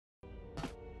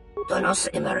Donos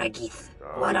imaragith.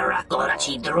 Wanara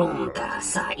korachi drumta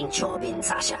sa inchobin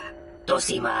sasha.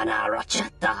 Dosimana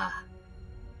rachata.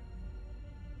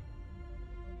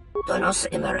 Donos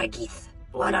imaragith.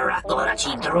 Wanara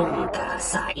korachi drumta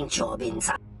sa inchobin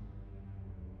sa.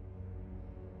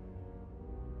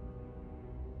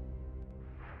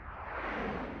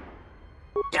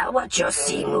 Dawacho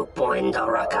simu poendo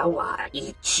rakawa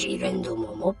ichi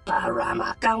rendumo mo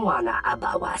parama kawana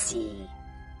abawasi.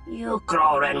 You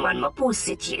kroren man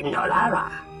mapusiti nolara.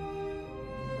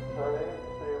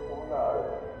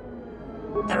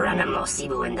 Tarana mo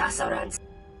sibu and dasarans.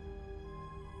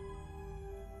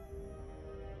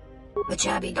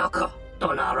 Machabi doko,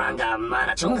 tonaranga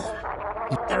manachunga.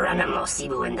 Tarana mo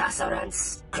sibu and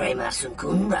dasarans. Krema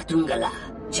sunkun ratungala.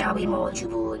 Chawi mo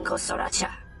jubu and kosoracha.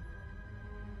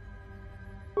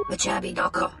 Machabi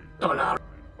doko,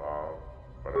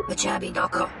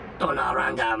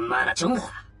 tonaranga manachunga.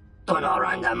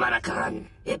 Tonoranga manakaran,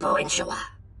 ipo inshawa.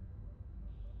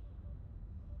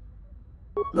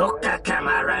 Moka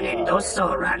kamaran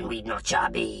endoso ran with no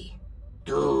chabi.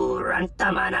 Du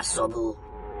rantamana sobu.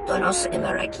 Donos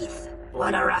imaragith.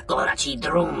 Wanarakorachi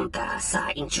drumta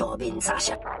sa inchobin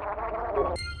sasha.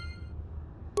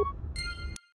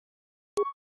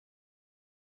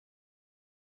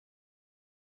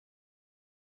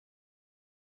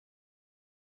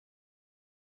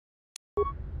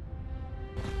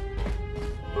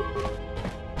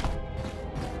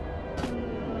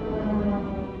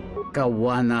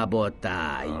 Kawana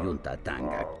bota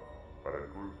yuntatanga.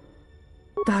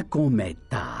 Ta come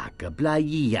tak,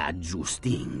 blaia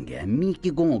justing,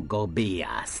 miki gongo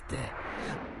beast.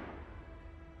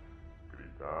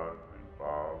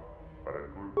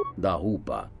 Da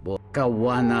hupa, bo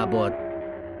kawana bot.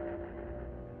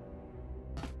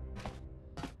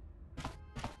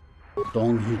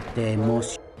 Tong hite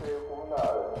mos.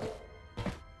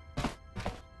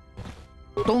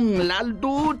 Tong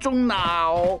laldu chung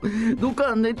nao,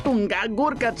 ducane tunga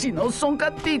gurka chino son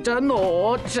catticia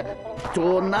noc,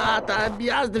 tonata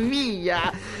bias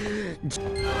via.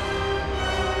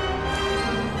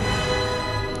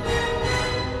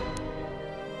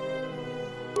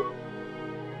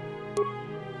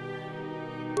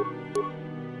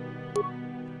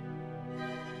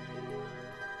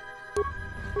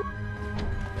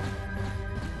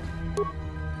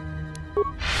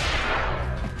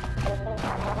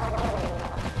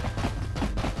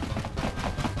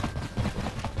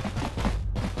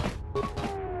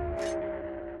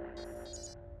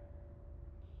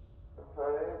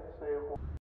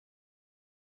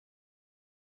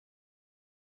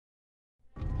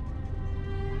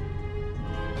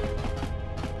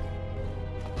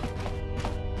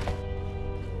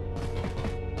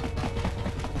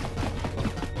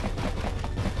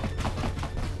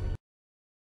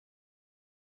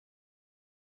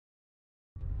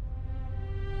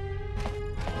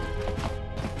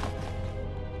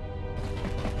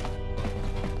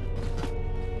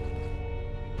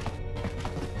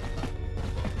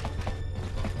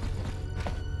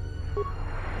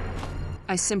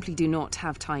 I simply do not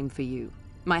have time for you.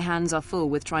 My hands are full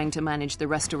with trying to manage the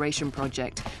restoration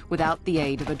project without the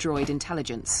aid of a droid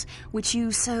intelligence, which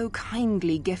you so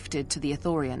kindly gifted to the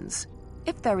Ithorians.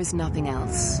 If there is nothing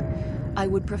else, I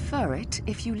would prefer it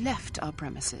if you left our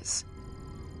premises.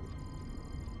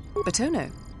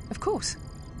 Batono, of course.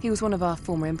 He was one of our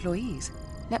former employees.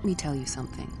 Let me tell you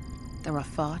something. There are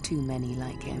far too many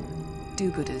like him.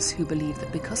 Do-gooders who believe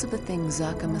that because of the things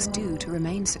Zerka must do to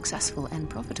remain successful and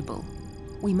profitable,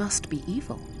 we must be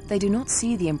evil. They do not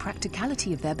see the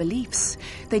impracticality of their beliefs.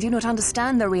 They do not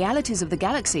understand the realities of the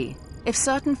galaxy. If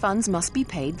certain funds must be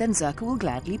paid, then Zerka will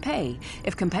gladly pay.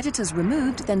 If competitors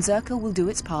removed, then Zerka will do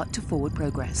its part to forward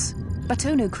progress.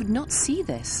 Batono could not see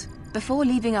this. Before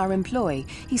leaving our employ,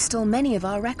 he stole many of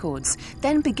our records,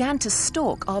 then began to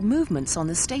stalk our movements on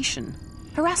the station.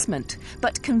 Harassment,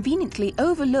 but conveniently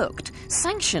overlooked,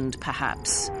 sanctioned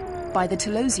perhaps, by the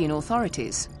Telosian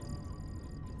authorities.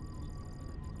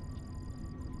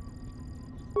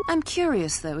 I'm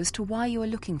curious, though, as to why you are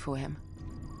looking for him.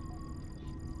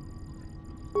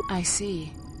 I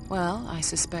see. Well, I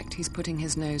suspect he's putting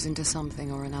his nose into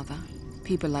something or another.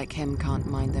 People like him can't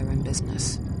mind their own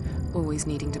business, always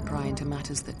needing to pry into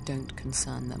matters that don't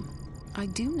concern them. I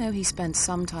do know he spent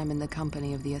some time in the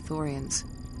company of the Ithorians.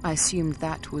 I assumed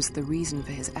that was the reason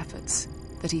for his efforts,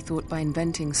 that he thought by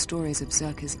inventing stories of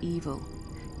Zerka's evil,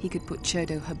 he could put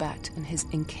Chodo Habat and his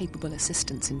incapable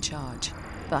assistants in charge.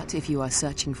 But if you are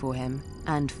searching for him,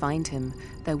 and find him,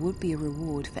 there would be a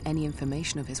reward for any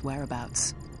information of his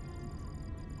whereabouts.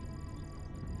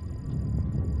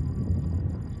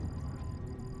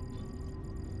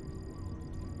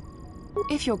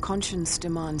 If your conscience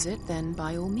demands it, then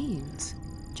by all means.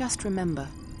 Just remember,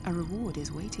 a reward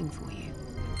is waiting for you.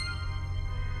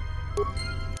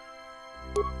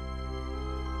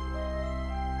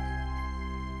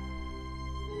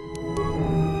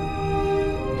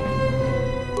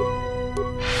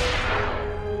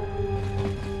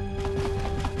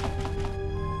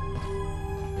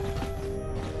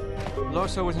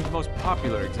 Lorso isn't the most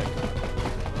popular executive.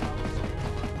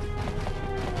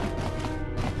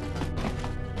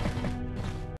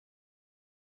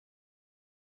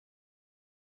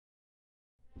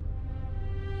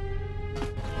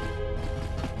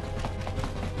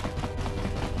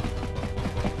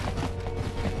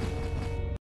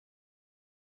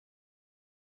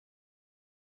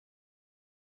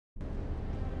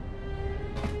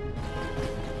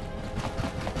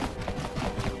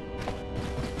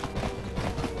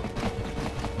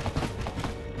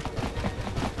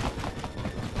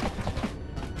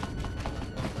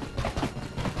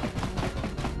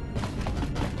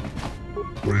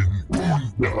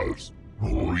 Rentundas,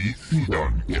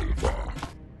 noisidan kelfa,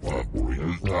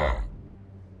 vapuilta.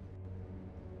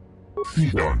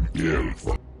 Sidan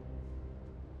kelfa.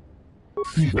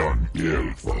 Sidan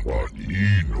kelfa,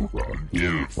 vaniinukan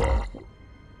kelfa.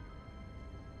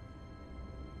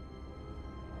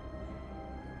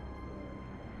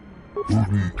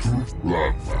 Tudin truth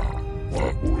blabba,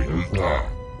 vapuilta,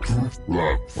 truth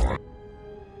blabba.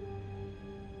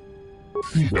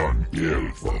 Sidan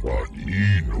kelfa,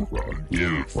 vaniinukan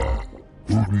kelfa.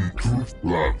 Tudin truth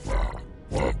blabba,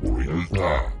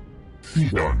 vapuilta.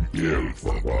 Sidan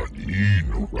kelfa,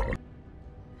 vaniinukan.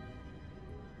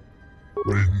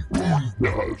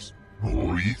 Rentundas,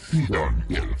 noisidan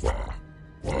kelfa,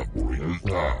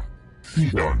 vapuilta.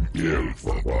 Sidan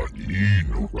kelfa,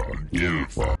 vaniinukan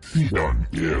kelfa. Sidan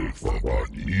kelfa,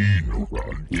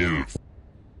 vaniinukan kelfa.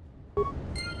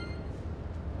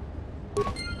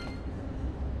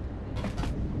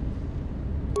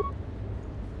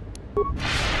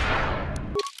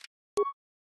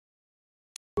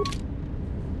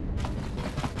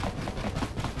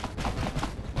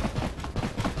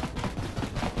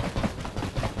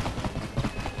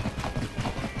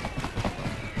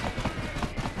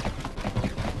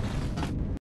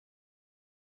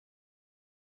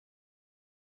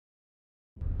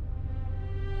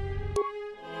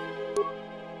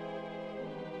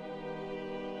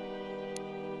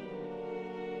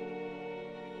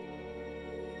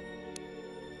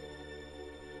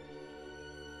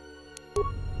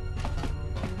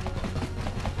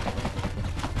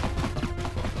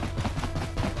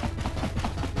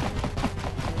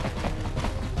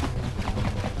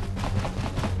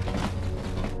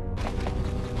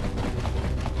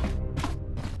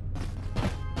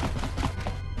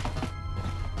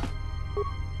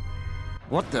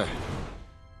 What the?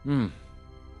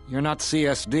 You're not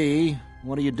CSD.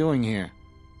 What are you doing here?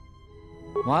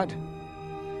 What?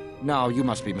 No, you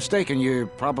must be mistaken. You're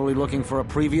probably looking for a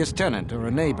previous tenant or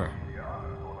a neighbor.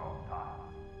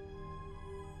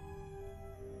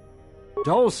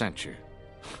 Dole sent you.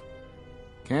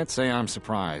 Can't say I'm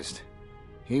surprised.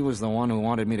 He was the one who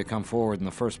wanted me to come forward in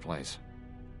the first place.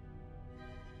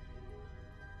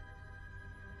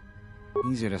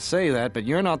 Easy to say that, but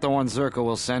you're not the one Zerka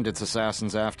will send its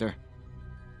assassins after.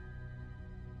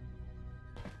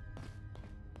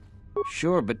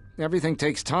 Sure, but everything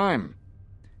takes time.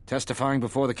 Testifying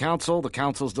before the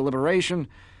council's deliberation,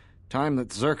 time that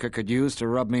Zerka could use to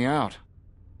rub me out.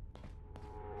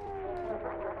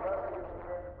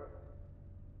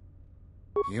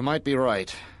 You might be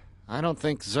right. I don't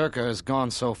think Zerka has gone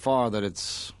so far that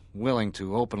it's willing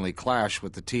to openly clash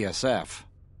with the TSF.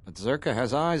 But Zerka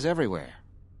has eyes everywhere.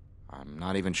 I'm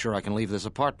not even sure I can leave this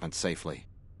apartment safely.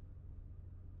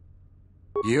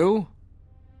 You?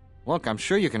 Look, I'm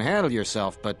sure you can handle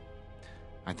yourself, but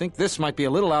I think this might be a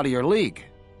little out of your league.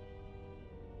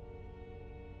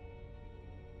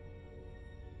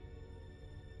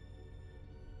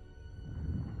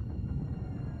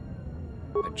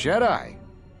 A Jedi?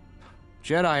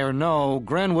 Jedi or no,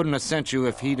 Gren wouldn't have sent you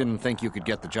if he didn't think you could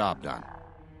get the job done.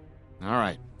 All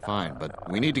right, fine, but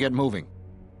we need to get moving.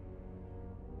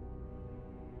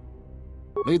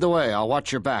 Lead the way, I'll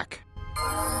watch your back.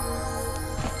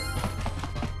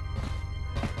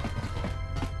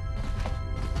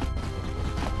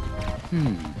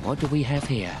 What do we have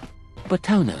here?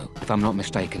 Batono, if I'm not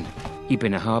mistaken. You've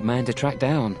been a hard man to track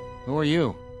down. Who are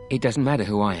you? It doesn't matter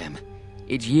who I am.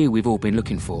 It's you we've all been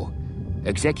looking for.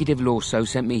 Executive Lorso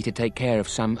sent me to take care of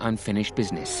some unfinished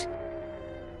business.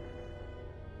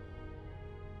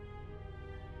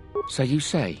 So you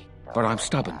say, but I'm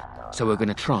stubborn, so we're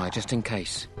gonna try just in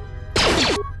case.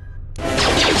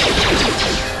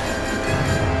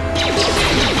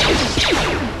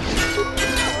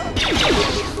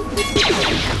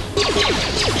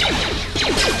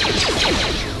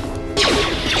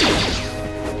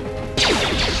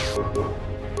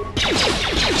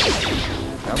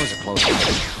 That was a close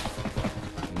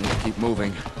one. We need to keep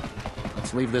moving.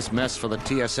 Let's leave this mess for the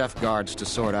TSF guards to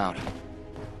sort out.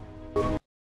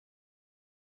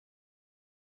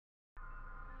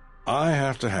 I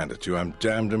have to hand it to you, I'm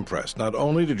damned impressed. Not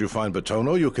only did you find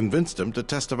Batono, you convinced him to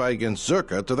testify against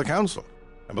Zerka to the Council.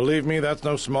 And believe me, that's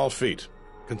no small feat,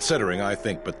 considering I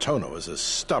think Batono is as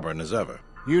stubborn as ever.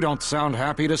 You don't sound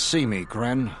happy to see me,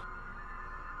 Kren.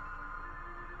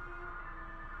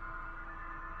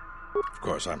 Of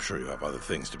course, I'm sure you have other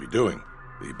things to be doing.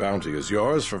 The bounty is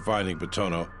yours for finding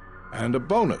Batono, and a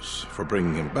bonus for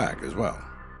bringing him back as well.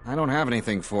 I don't have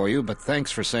anything for you, but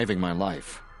thanks for saving my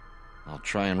life. I'll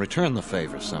try and return the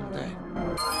favor someday.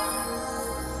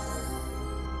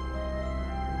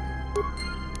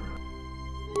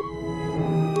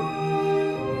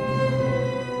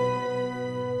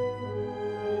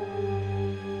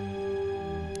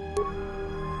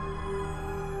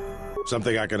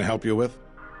 Something I can help you with?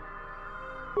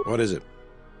 What is it?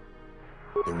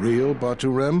 The real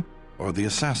Batu Rem or the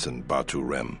assassin Batu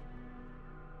Rem?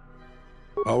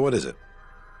 Oh, what is it?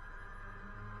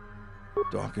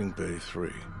 Docking Bay 3.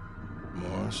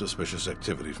 More suspicious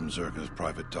activity from Zerka's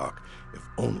private dock. If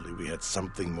only we had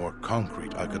something more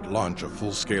concrete, I could launch a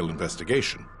full-scale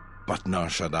investigation. But Nar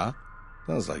Shaddaa?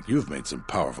 Sounds like you've made some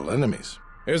powerful enemies.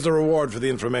 Here's the reward for the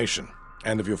information.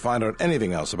 And if you find out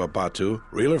anything else about Batu,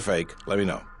 real or fake, let me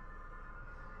know.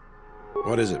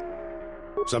 What is it?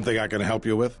 Something I can help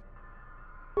you with?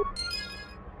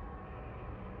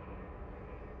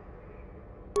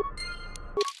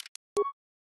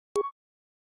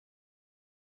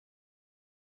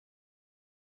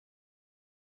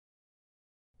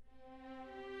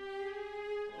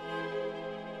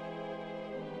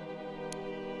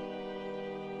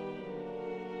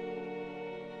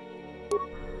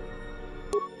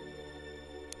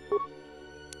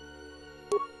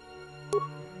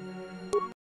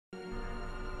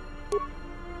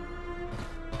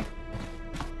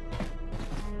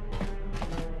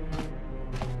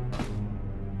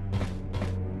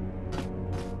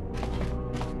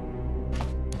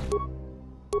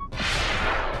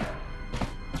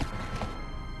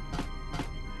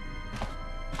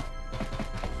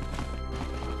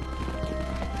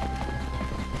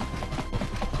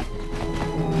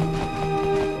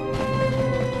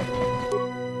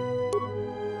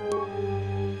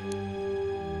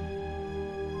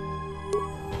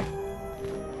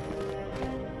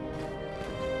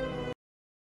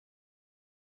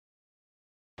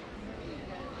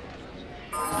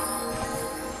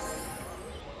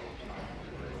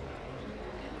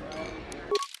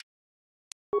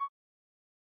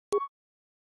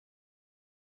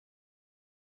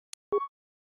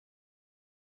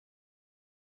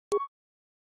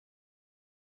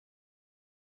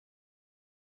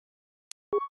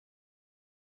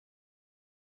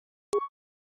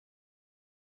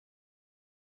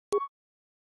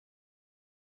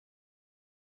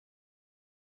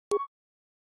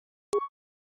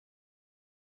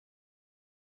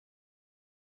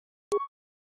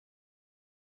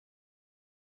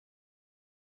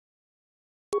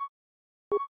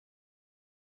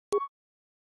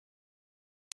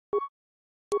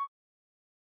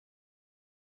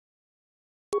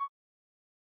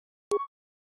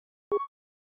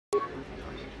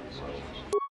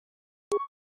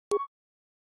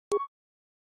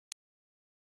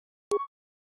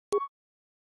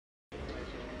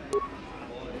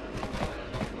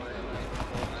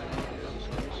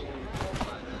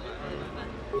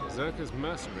 Zerka's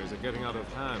mercenaries are getting out of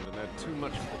hand, and they're too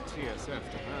much for the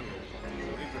TSF to handle. We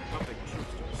need Republic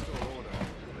troops to restore order.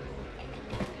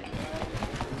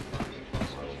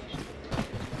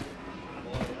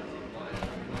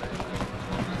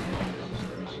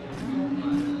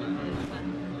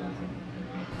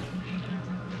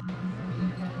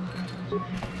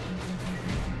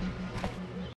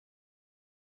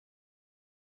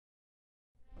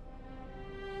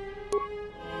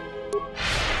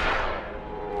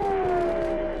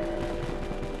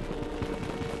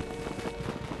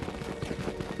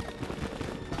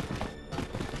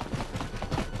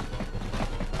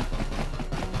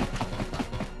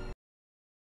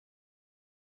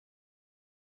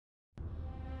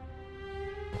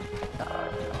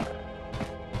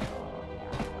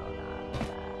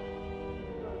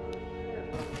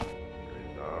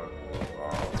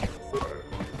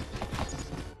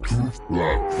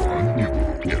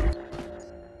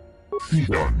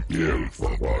 Sidan kelfa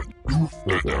vaan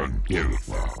juhtadan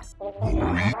kelfa.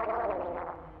 Hoi.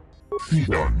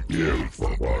 Sidan kelfa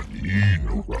vaan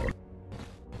innukan.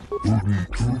 Tuni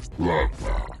truth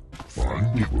lava.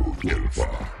 Fandigo delva.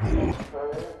 No.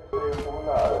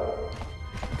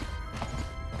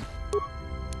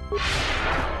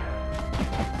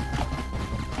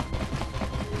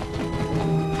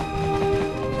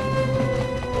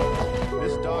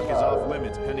 This dock is off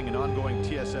limits pending an ongoing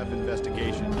TSF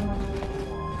investigation.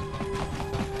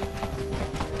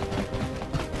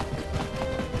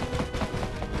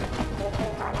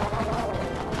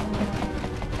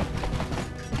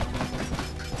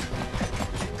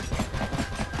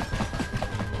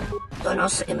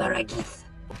 Donos Imaragith.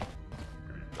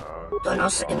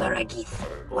 Donos Imaragith.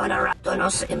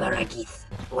 Donos Imaragith.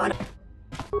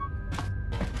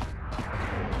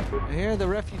 I hear the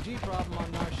refugee problem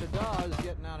on Nar Shaddaa is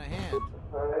getting out of hand.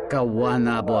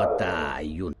 Kawana bota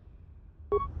yun.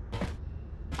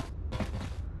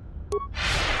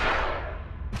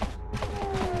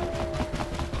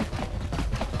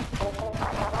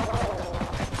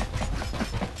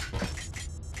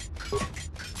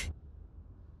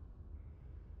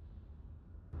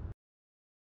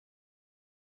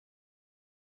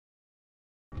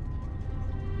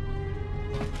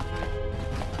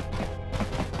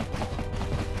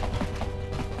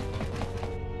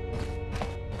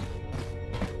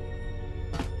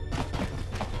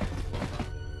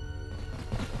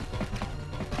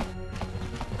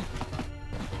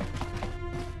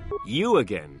 You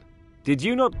again? Did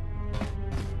you not...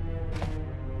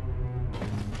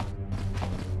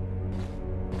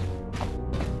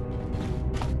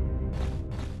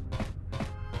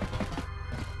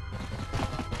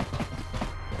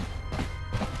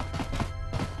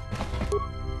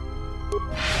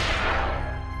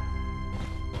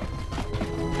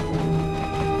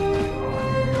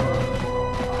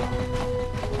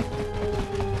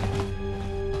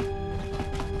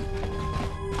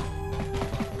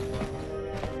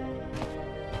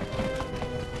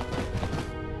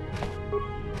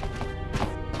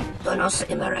 Donos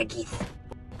Imaragith.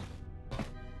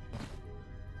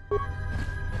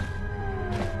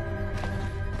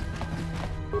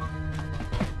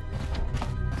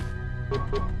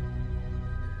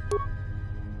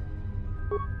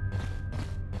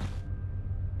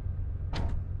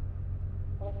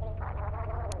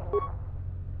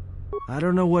 I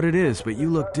don't know what it is, but you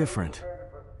look different.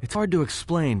 It's hard to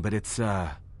explain, but it's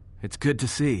good to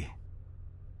see.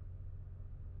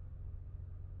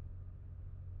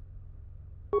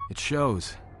 It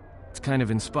shows. It's kind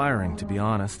of inspiring, to be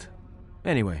honest.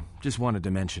 Anyway, just wanted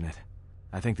to mention it.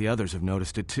 I think the others have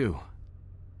noticed it too.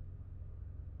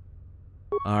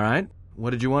 Alright,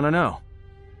 what did you want to know?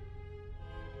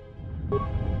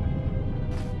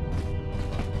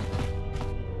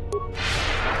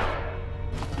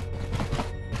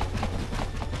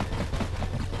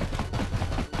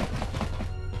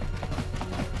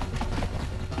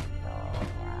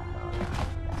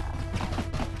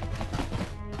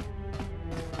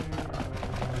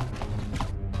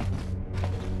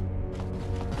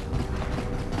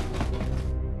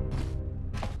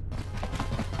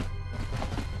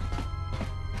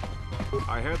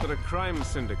 I heard that a crime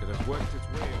syndicate has worked its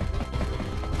way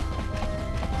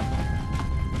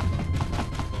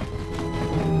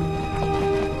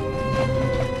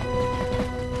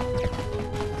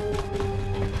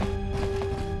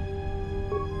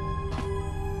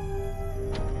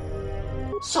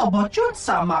Sobojun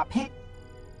sama pik.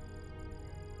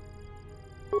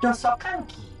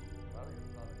 Dosokanki.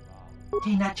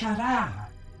 Tinacara.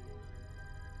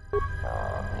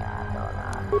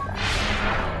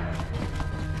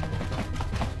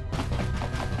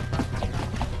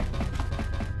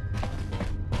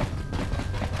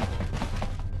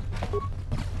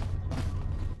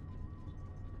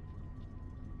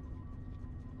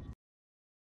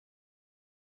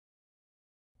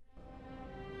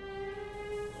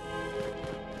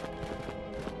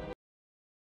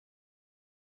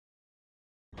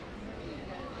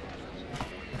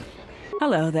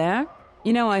 Hello there.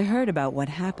 You know, I heard about what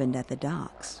happened at the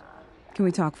docks. Can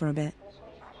we talk for a bit?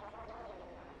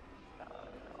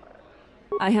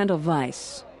 I handle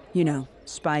vice. You know,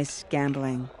 spice,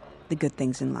 gambling, the good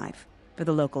things in life. For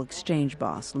the local exchange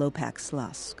boss, Lopak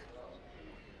Slusk.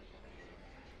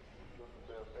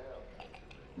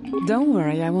 Don't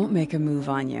worry, I won't make a move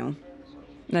on you.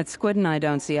 That Squid and I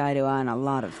don't see eye to eye on a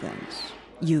lot of things.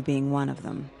 You being one of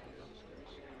them.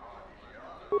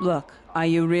 Look, are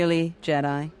you really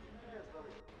Jedi?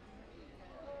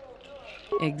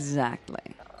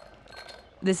 Exactly.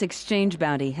 This exchange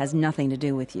bounty has nothing to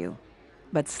do with you.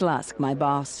 But Slusk, my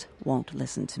boss, won't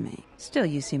listen to me. Still,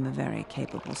 you seem a very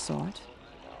capable sort.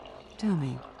 Tell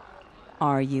me,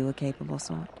 are you a capable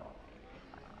sort?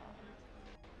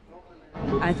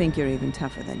 I think you're even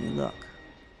tougher than you look,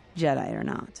 Jedi or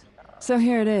not. So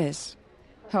here it is.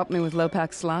 Help me with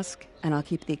Lopak Slusk, and I'll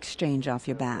keep the exchange off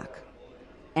your back.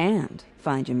 And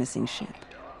find your missing ship.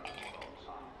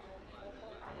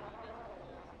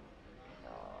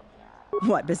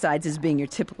 What, besides his being your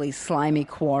typically slimy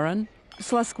Quarren?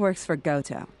 Slusk works for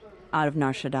Goto, out of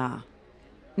Nar Shaddaa.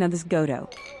 Now this Goto,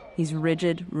 he's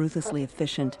rigid, ruthlessly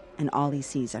efficient, and all he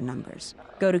sees are numbers.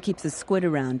 Goto keeps the squid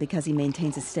around because he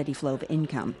maintains a steady flow of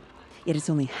income. Yet it's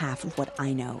only half of what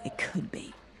I know it could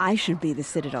be. I should be the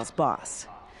Citadel's boss,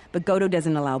 but Goto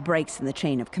doesn't allow breaks in the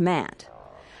chain of command.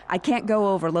 I can't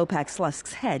go over Lopak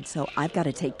Slusk's head, so I've got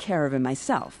to take care of him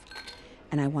myself.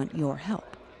 And I want your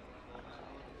help.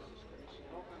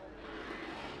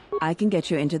 I can get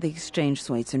you into the exchange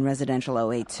suites in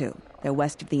Residential 082. They're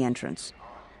west of the entrance.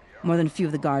 More than a few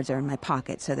of the guards are in my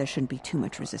pocket, so there shouldn't be too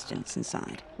much resistance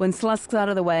inside. When Slusk's out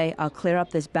of the way, I'll clear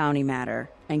up this bounty matter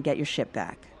and get your ship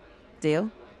back.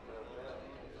 Deal?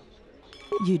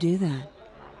 You do that.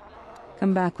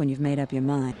 Come back when you've made up your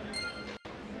mind.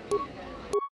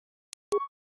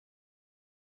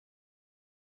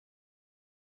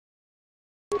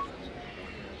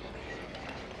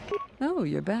 Oh,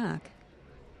 you're back.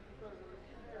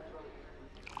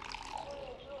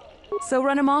 So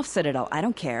run him off, Citadel. I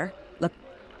don't care. Look.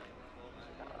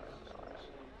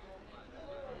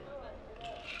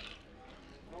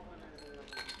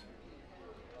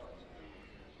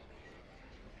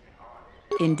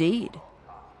 Indeed.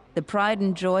 The pride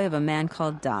and joy of a man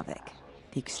called Davik,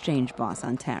 the exchange boss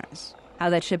on Taris. How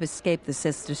that ship escaped the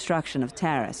Sith's destruction of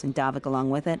Taris and Davik along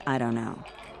with it, I don't know.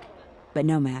 But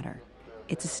no matter.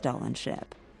 It's a stolen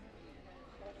ship.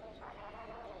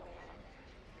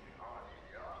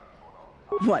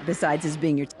 What, besides his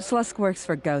being your... Slusk works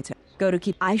for Goto. Goto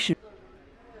keep... I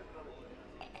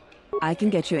can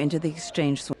get you into the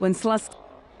exchange... When Slusk...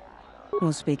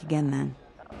 We'll speak again then.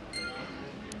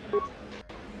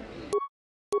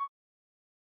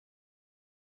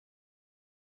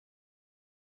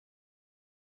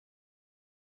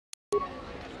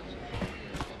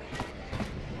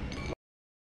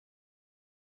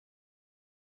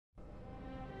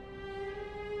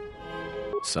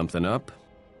 Something up?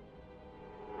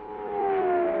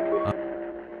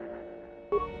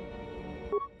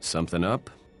 Something up?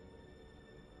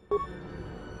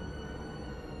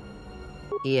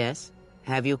 Yes.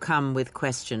 Have you come with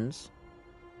questions?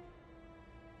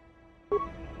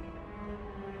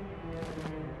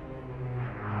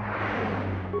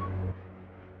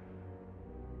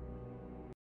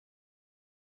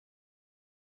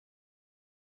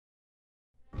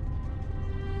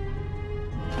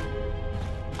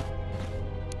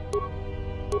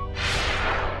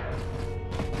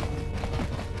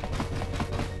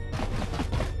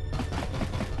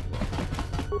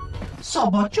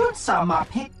 Sobojun sama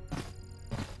pik.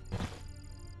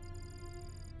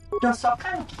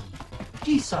 Dosokanki.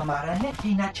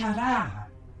 Jisomaraneti nachara.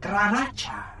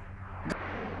 Granacha.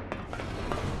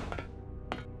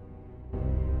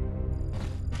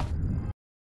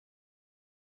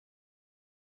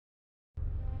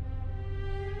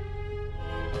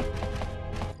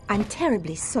 I'm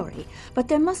terribly sorry, but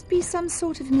there must be some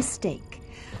sort of mistake.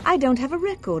 I don't have a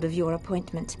record of your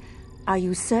appointment. Are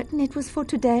you certain it was for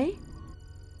today?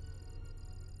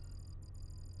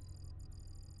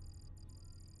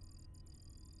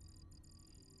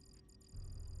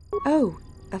 Oh,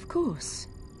 of course.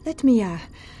 Let me,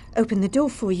 open the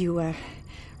door for you,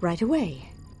 right away.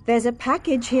 There's a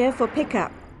package here for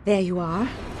pickup. There you are.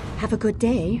 Have a good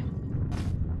day.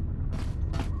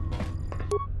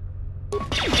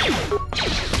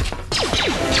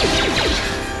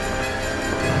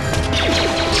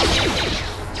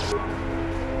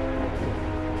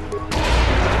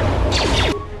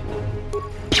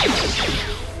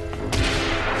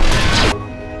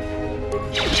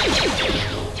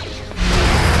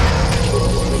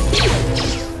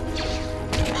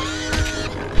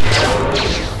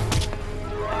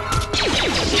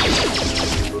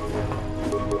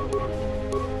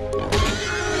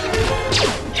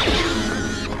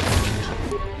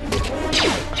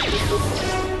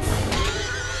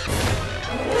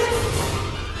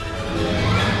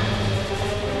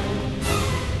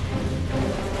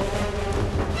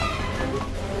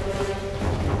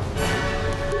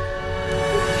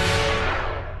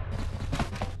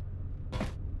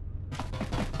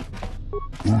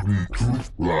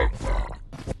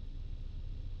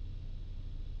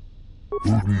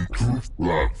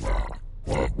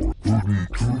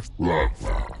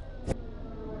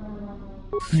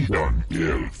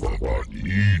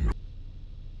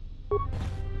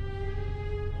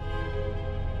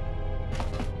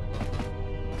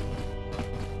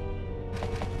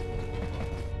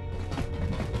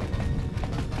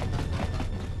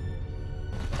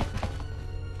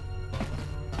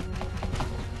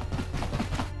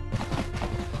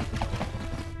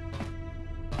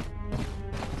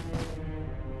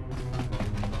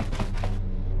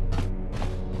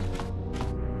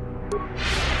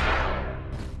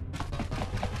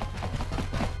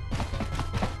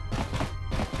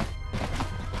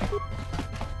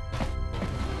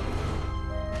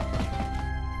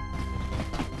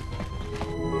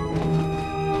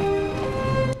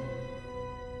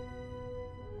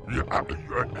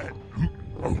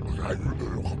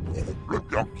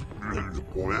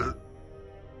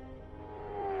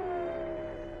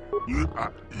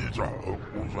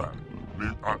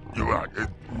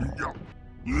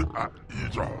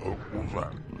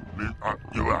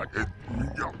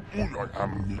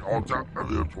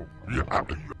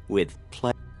 With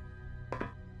pleasure.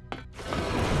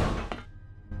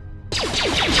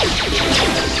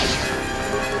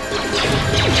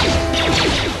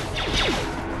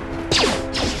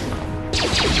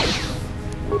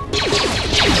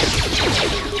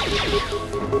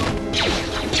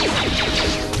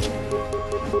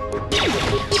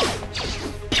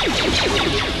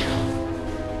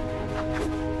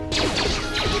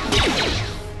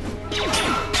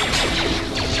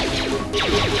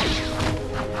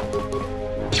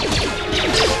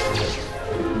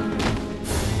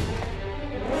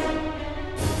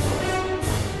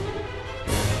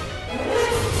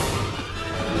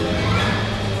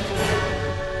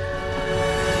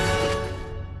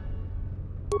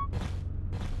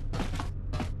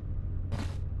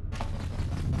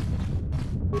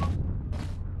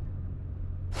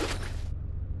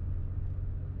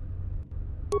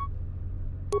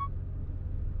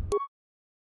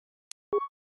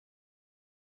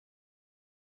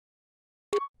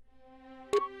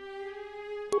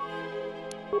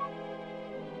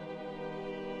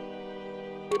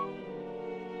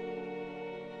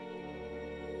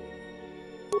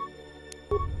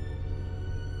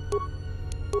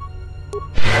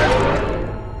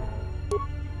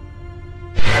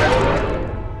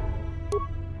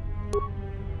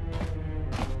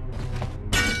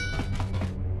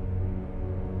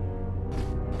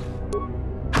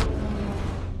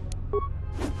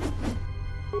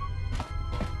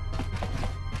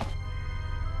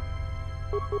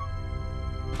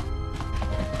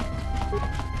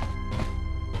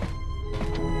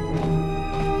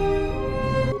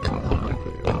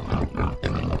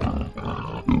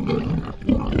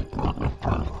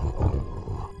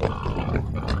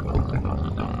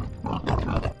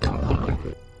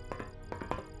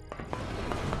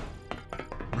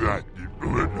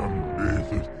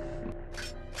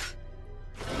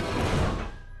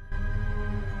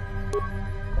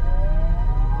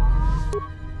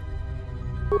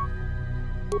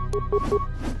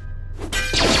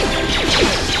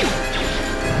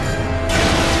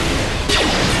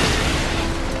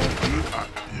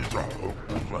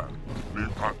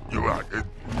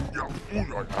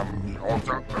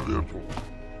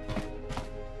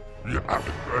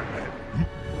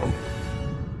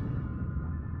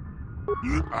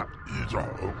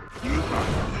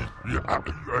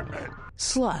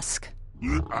 Slusk.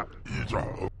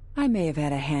 I may have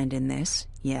had a hand in this,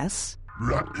 yes?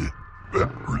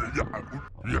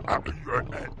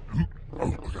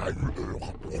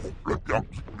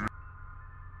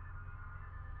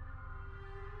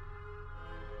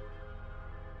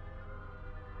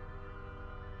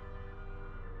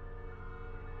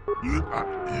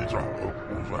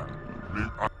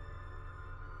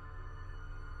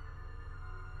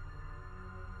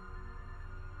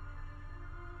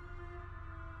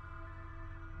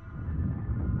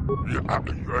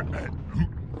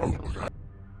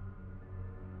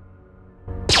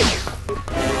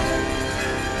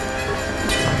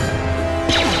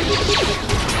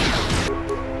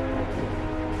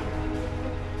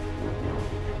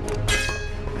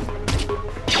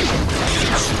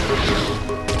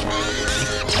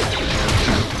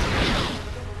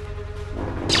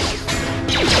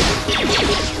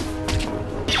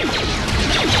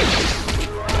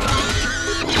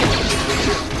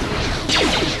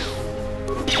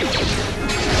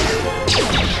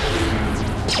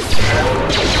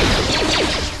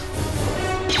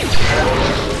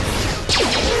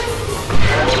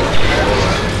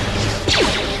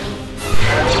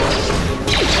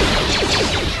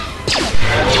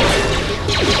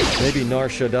 Maybe Nar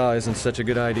Shaddaa isn't such a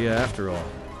good idea after all.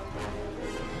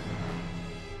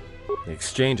 The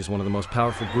Exchange is one of the most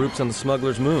powerful groups on the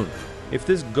Smuggler's Moon. If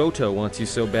this Goto wants you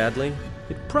so badly,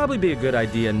 it'd probably be a good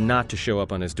idea not to show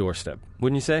up on his doorstep,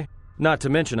 wouldn't you say? Not to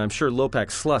mention, I'm sure Lopak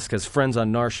Slusk has friends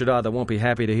on Nar Shaddaa that won't be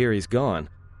happy to hear he's gone.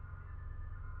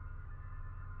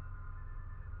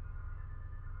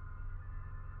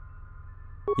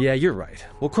 Yeah, you're right.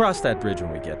 We'll cross that bridge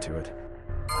when we get to it.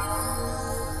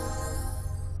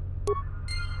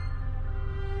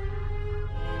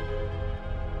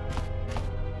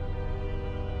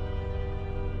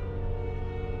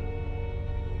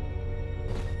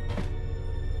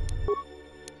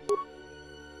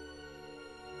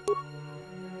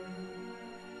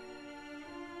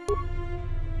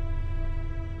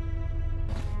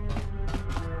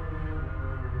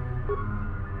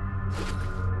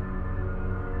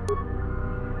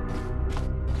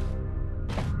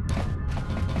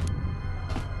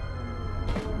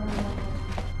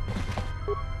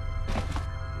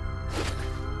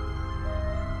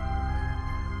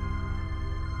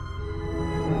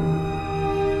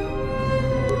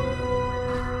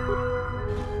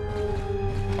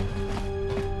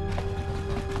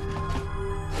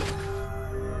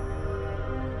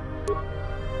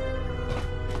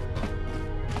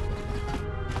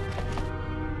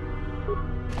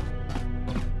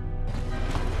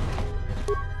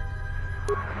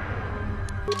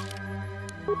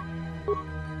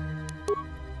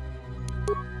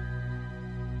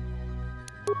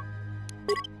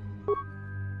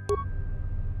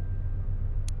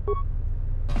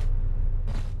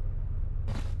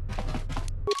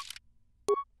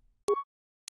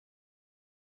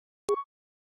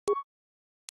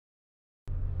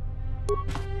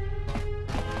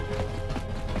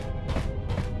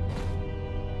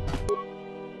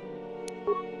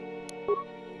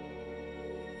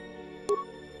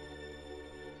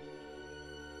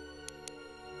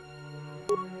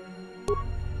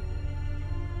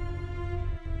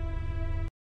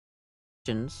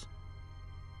 Questions?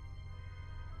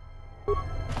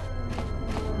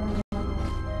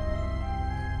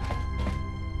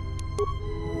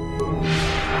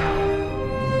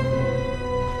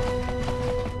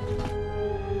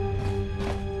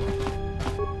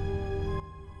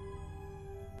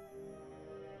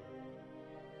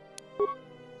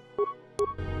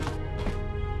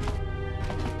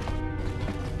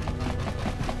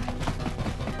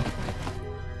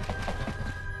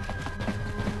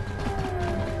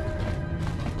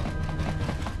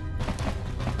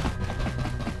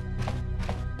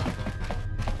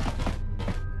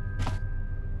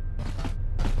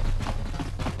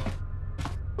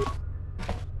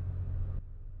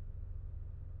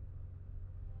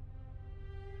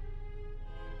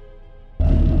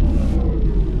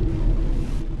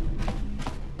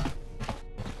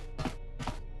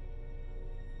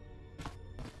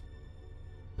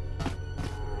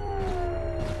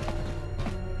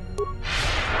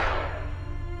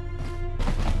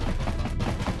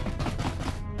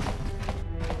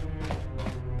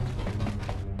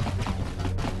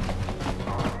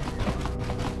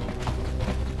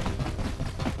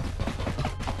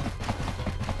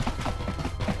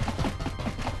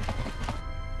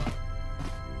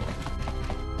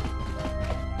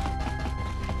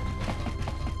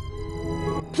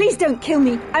 Please don't kill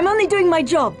me. I'm only doing my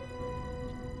job.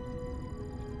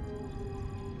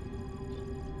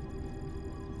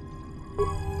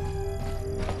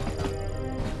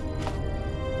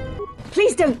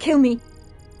 Please don't kill me.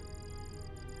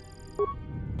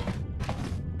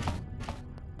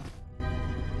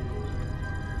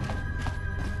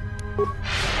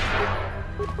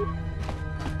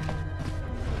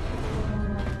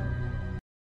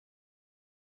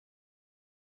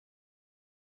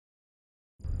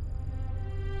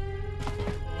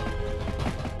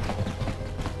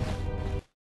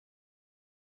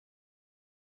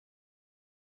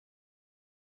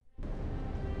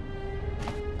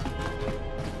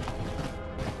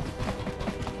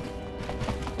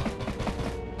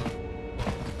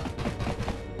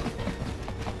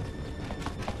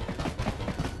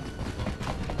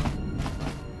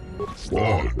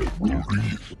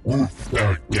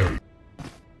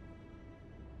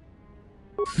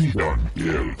 Sidan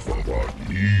gelfa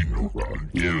vadinukan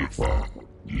gelfa.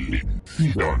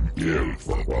 Sidan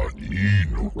gelfa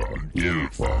vadinukan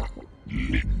gelfa.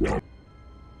 Linda.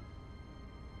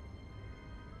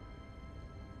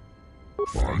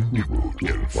 Fandigo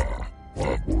gelfa.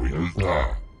 Fabuelta.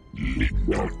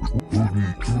 Linda. Tudun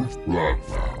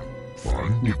plata.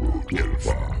 Fandigo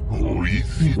gelfa. Hoi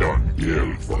sidan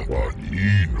gelfa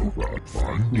vadinukan.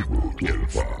 Fandigo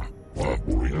gelfa.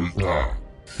 Fabuelta.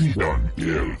 Sidan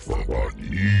gelfa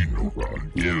vadinukan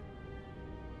gelfa.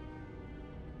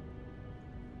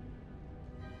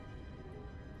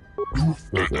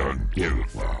 Duftadan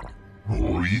gelfa.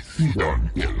 Hoi sidan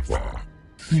gelfa.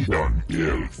 Sidan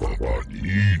gelfa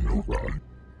vadinukan.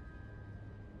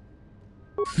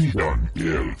 Sidan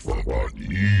gelfa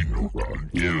vadinukan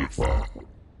gelfa.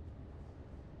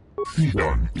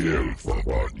 Sidan gelfa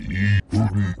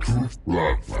vadinukan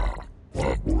plata.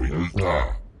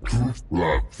 Fabuelta. Truth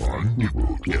blood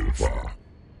fandigo gelfa.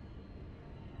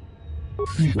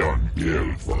 Sidan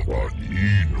gelfa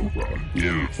vadinukan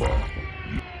gelfa.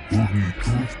 Tudun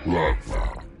truth plata.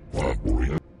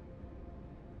 Fabuel.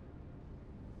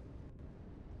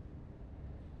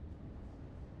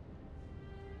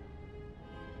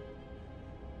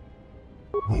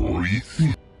 Hoi si.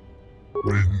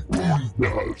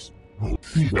 Rentundas.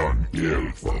 Sidan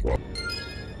gelfa vadinukan.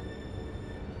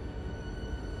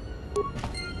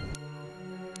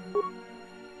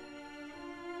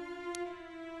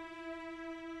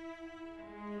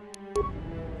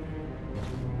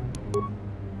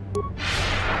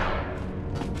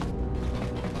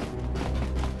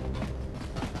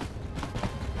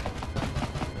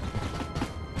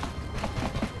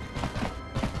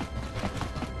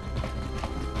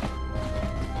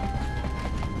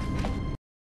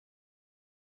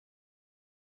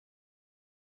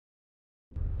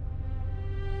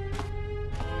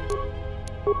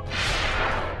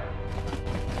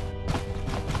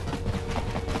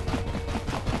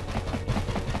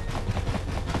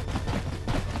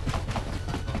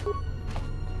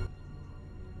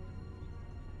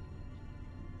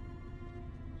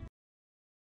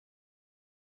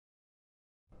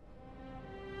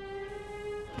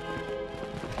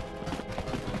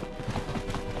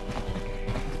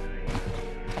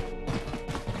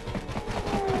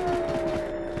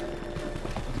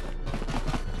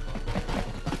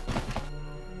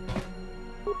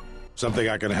 Something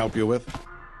I can help you with?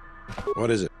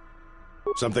 What is it?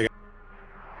 Something...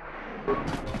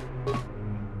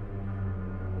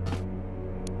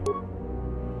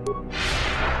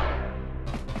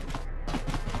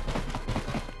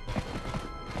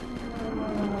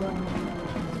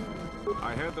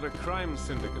 crime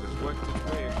syndicate has worked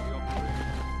its way into the operation.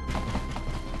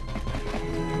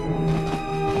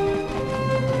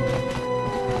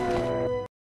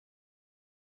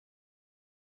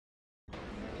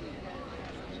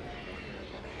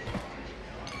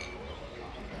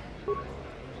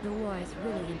 The war is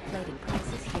really inflating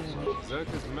prices here in the...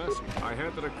 Zerka's mercenary. I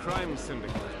heard that a crime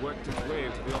syndicate has worked its way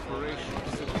into the operation of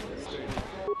Citadel State.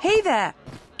 Hey there!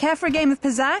 Care for a game of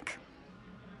Pizzak?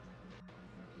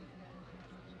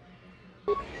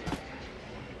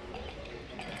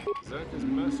 Zerka's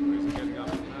mercenaries are getting out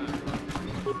of hand.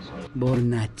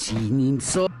 Bornacinin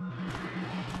so...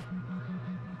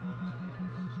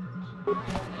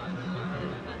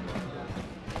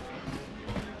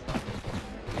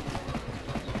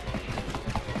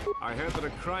 I heard that a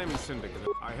crime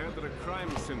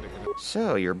syndicate.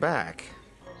 So, you're back.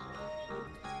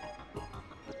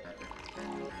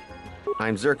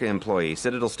 I'm Zerka employee,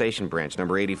 Citadel Station Branch,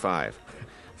 number 85.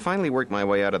 Finally worked my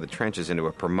way out of the trenches into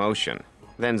a promotion.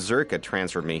 Then Zerka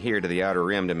transferred me here to the Outer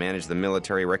Rim to manage the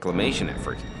military reclamation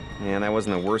effort. And that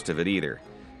wasn't the worst of it either.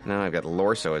 Now I've got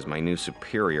Lorso as my new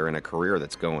superior in a career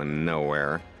that's going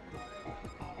nowhere.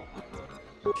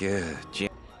 Good.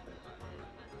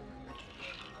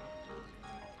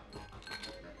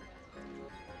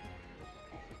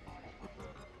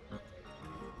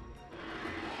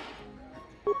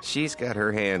 She's got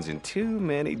her hands in too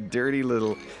many dirty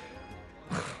little...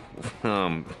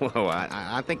 whoa,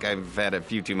 I think I've had a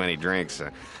few too many drinks.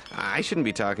 I shouldn't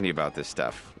be talking to you about this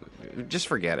stuff. Just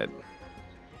forget it.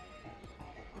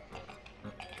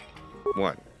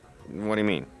 What? What do you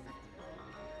mean?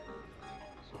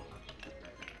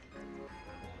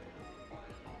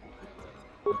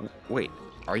 Wait,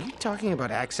 are you talking about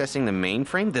accessing the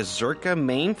mainframe? The Zerka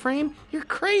mainframe? You're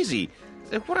crazy!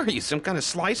 What are you, some kind of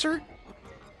slicer?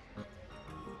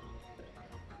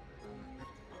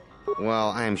 Well,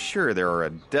 I'm sure there are a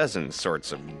dozen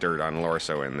sorts of dirt on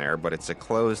Lorso in there, but it's a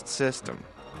closed system.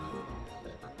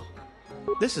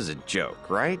 This is a joke,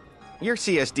 right? You're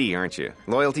CSD, aren't you?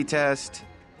 Loyalty test?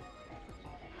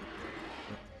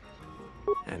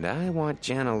 And I want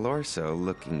Jana Lorso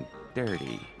looking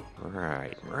dirty.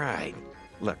 Right.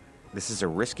 Look, this is a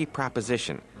risky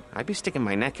proposition. I'd be sticking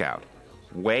my neck out.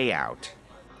 Way out.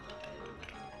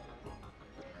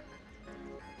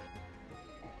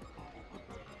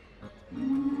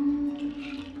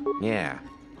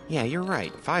 Yeah, you're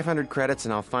right. 500 credits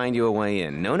and I'll find you a way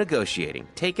in. No negotiating.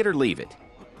 Take it or leave it.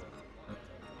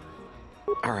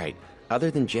 Alright,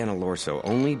 other than Jana Lorso,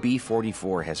 only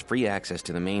B-44 has free access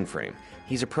to the mainframe.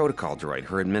 He's a protocol droid,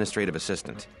 her administrative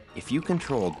assistant. If you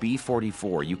controlled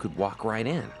B-44, you could walk right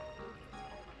in.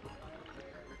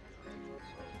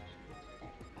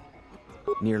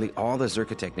 Nearly all the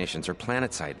Zerka technicians are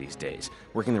planetside these days,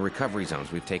 working the recovery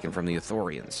zones we've taken from the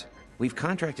Ithorians. We've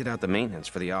contracted out the maintenance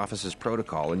for the office's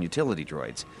protocol and utility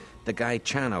droids. The guy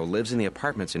Chano lives in the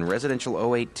apartments in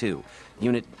Residential 082,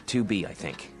 Unit 2B, I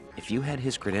think. If you had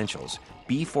his credentials,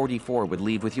 B-44 would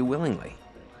leave with you willingly.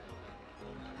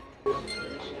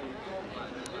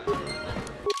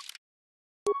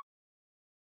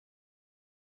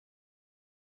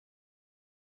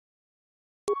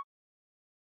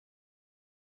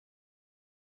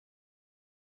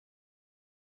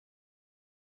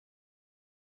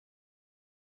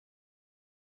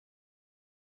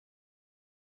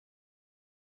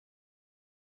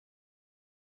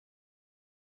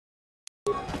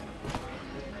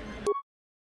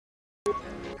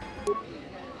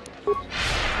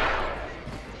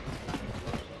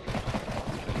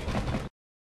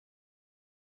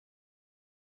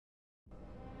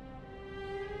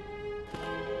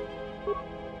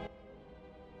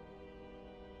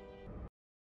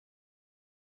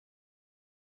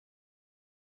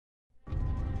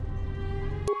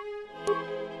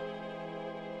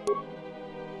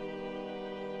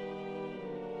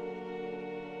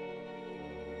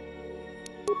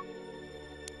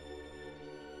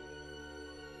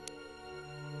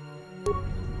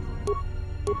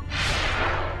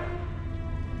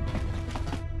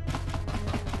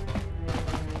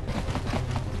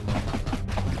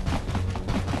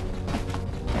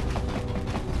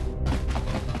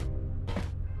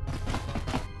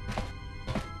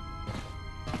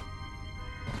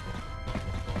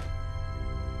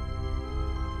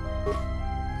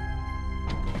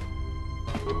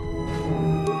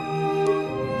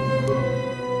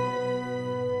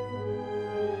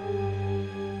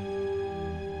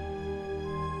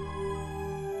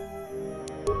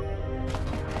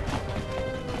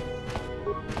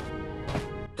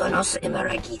 Donos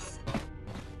Imaragith.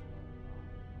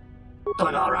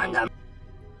 Donorandam.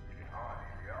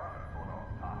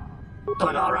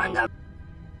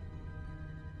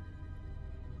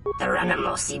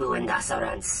 Taranamo Sibu and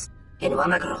Assurance. In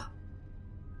Wamagro.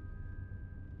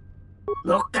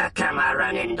 Boka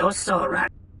Kamaran and Dosoran.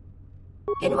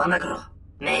 In Wamagro.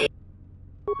 May.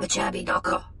 Machabi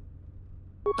Doko.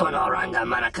 Tonoranga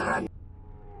Manakaran.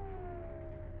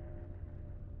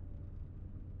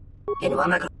 In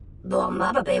Wamagro.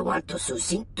 Bomababe want to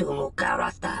susintu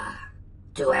mukarata.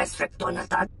 To ask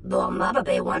Frektonata.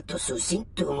 Bomababe want to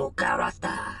susintu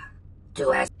mukarata.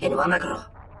 To ask in Wamagro.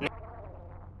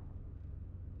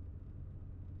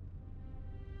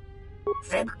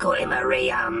 Febko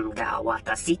Emariam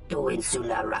Gawata Situ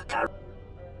Insula Raka.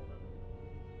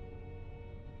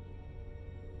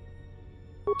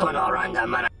 Tonoranga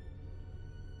Mana.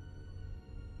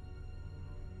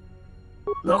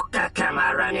 Boka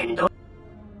Kamaran and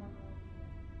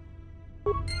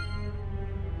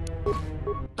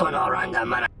Tonoranga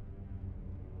Mana.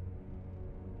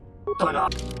 Tonor.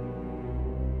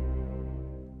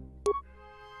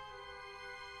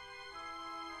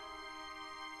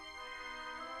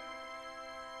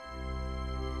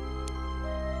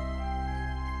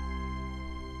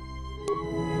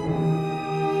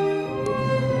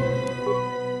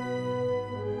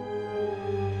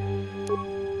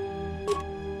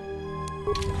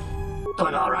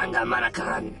 Tonoranga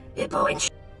Manakaran, Ipoinch.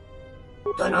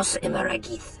 Donos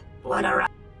Imaragith, Wanara.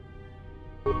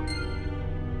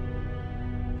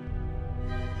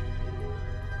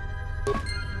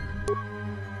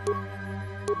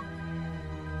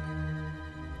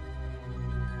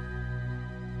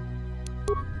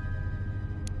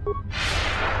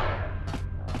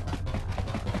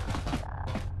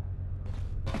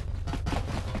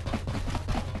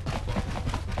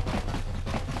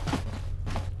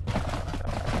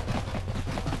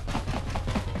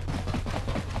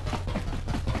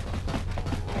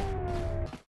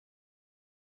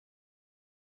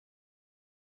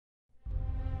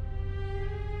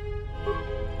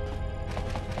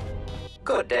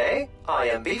 Good day. I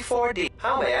am B4D.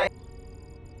 How may I?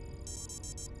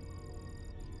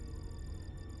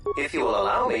 If you will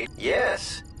allow me,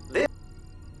 yes. This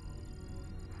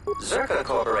Zerka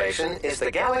Corporation is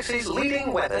the galaxy's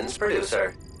leading weapons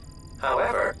producer.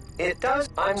 However, it does...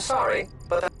 I'm sorry,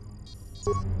 but...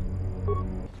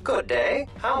 Good day.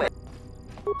 How may...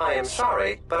 I am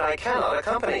sorry, but I cannot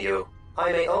accompany you.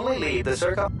 I may only lead the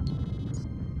Zerka...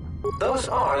 Those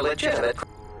are legitimate...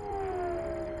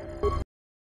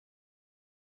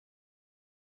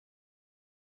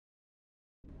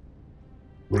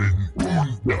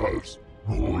 Venturas,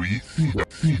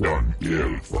 Sidan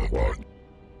Gelfabat.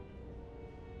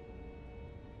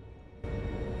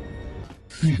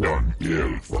 Sidan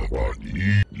Gelfabat,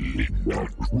 Linda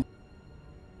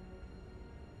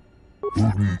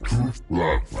Trus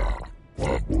Plaza,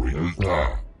 Fabuelta.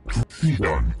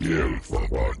 Sidan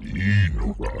Gelfabat,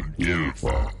 Inogan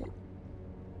Gelfa.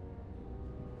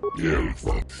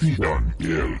 Gelfa, Sidan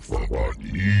Gelfabat,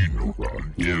 Inogan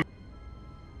Gelfa.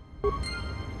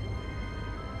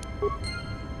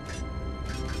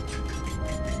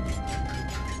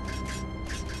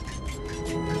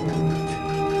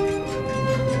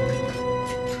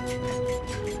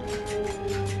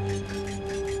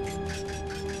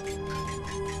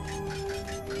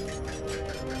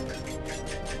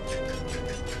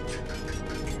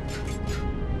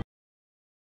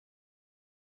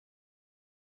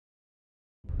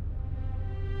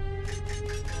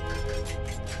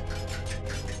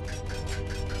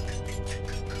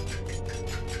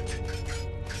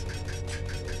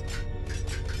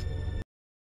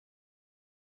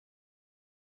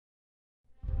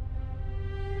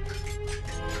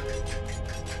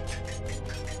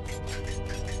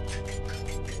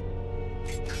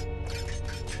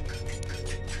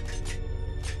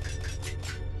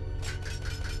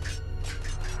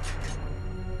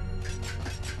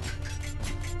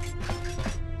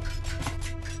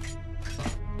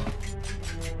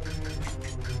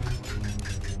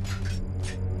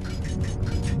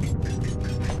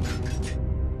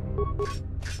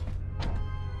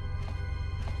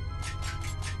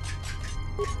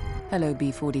 Hello,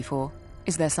 B44.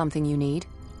 Is there something you need?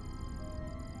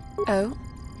 Oh?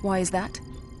 Why is that?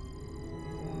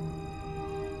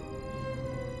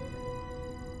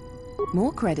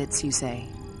 More credits, you say?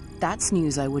 That's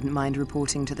news I wouldn't mind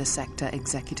reporting to the Sector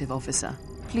Executive Officer.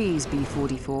 Please,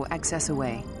 B44, access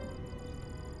away.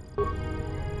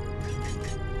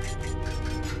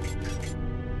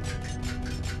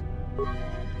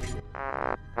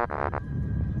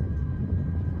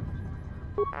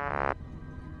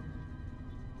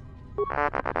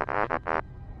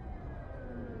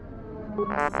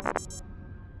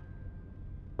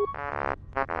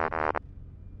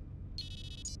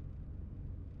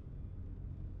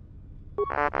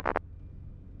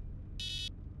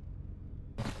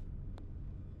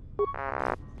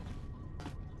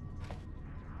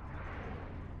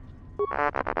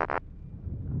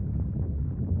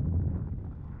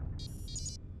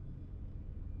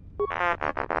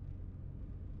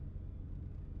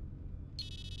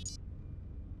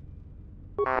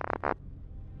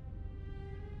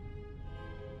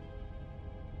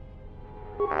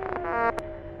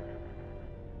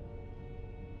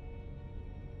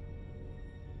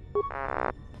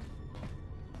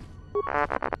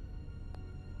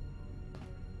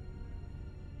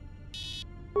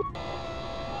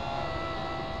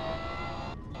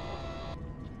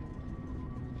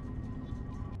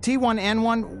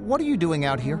 T1N1, what are you doing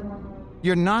out here?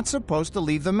 You're not supposed to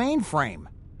leave the mainframe.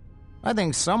 I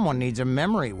think someone needs a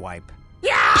memory wipe.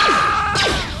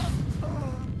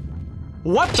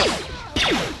 What the?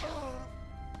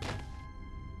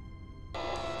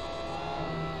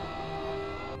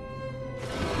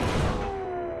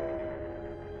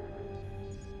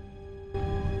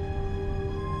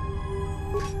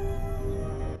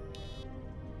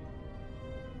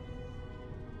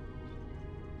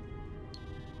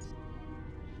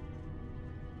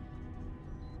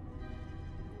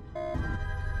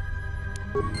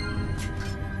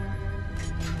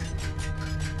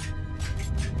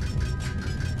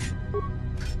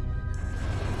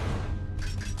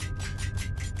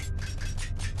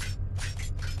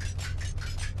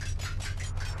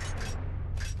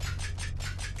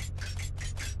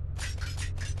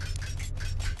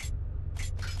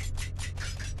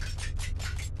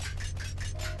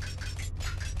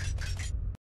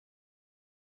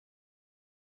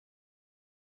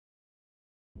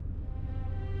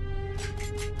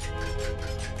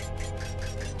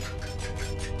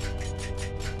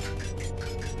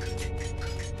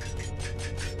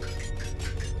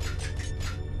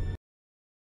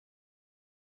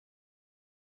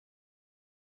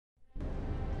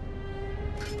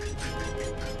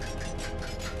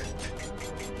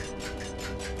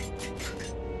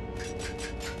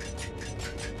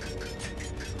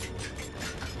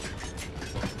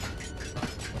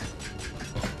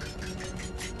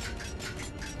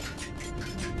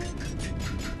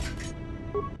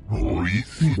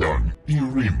 Horicidan y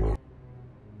Rimo.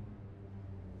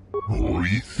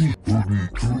 Horicidan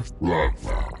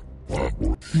Lava.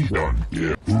 Horicidan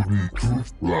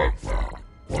Lava.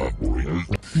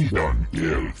 Horicidan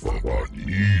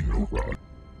Vadinogan.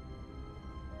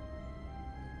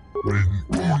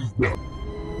 Rendunda.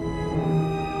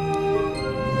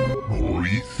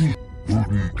 Horicidan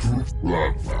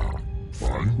Lava.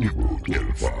 Fandibo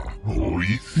Gelfa.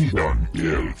 Horicidan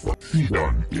Gelfa.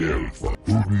 Sidan Gelfa.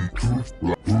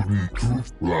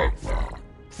 Lava.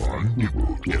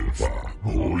 Fandibo Gelfa.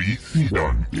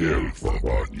 Horicidan Gelfa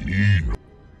Vadino.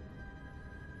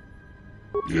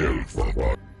 Gelfa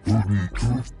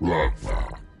Lava.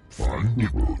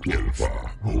 Fandibo Gelfa.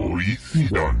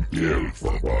 Horicidan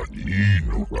Gelfa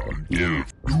Vadinogan.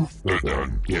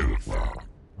 Gelfa Gelfa.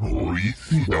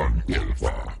 Horicidan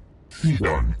Gelfa.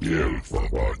 Sidan Gelfa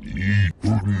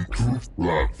Vadino.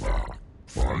 Lava.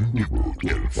 Fandibo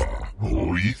Gelfa.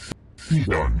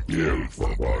 Horicidan Gelfa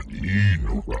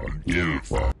Vadinogan.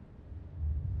 Gelfa.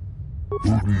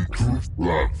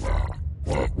 Lava.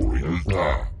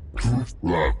 Papoelta.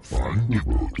 Lava.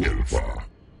 Fandibo Gelfa.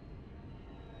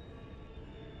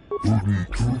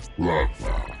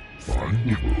 Lava.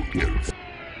 Fandibo Gelfa.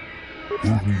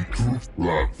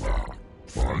 Lava.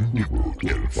 Fandibo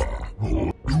Gelfa.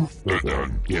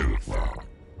 Horicidan Gelfa.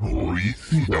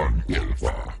 Horicidan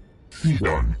Gelfa.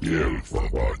 Sidan Gelfa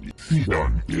Vadino.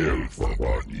 Sidan Gelfa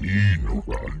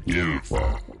Vadinogan.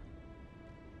 Gelfa.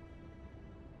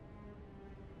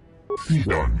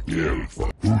 Sidan Gelfa.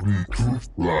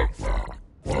 Lava.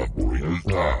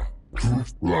 Papoelta.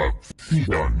 Lava.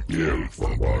 Sidan Gelfa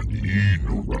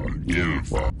Vadinogan.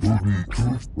 Gelfa.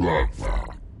 Lava.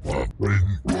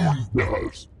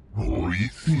 Papoeltas.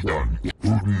 Horicidan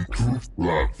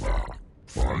Lava.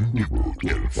 Fandibo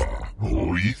Gelfa.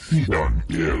 Horicidan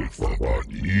Gelfa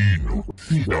Vadino.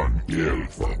 Sidan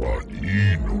Gelfa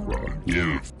Vadinogan.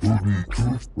 Gelfa.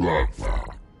 Lava.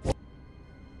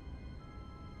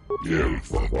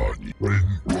 Gelfa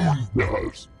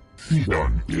Vadino.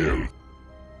 Sidan Gelfa.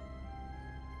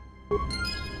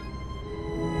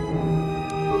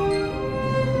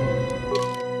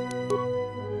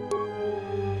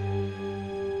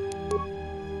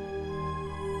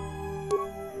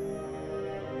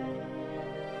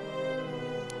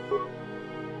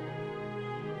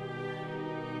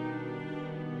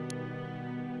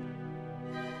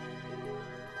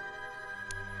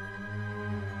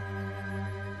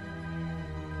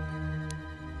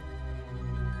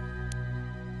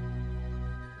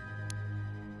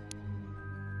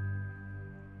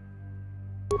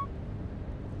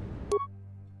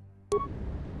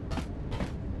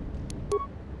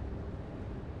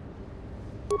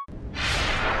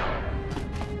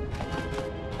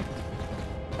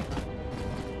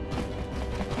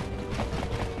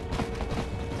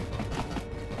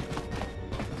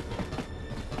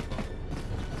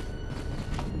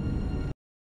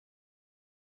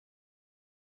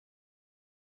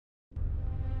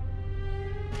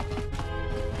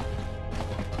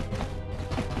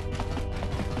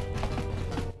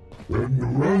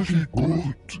 Then really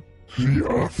good. She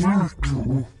offered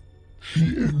to. She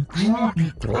enjoyed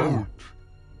it out.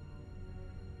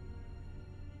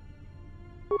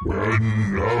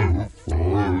 When now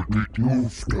for the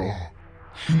Tuska.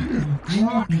 She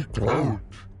enjoyed it out.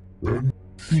 Then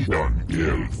Sidan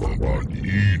Gelfa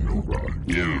Maninogan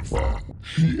Gelfa.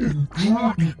 She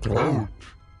enjoyed it out.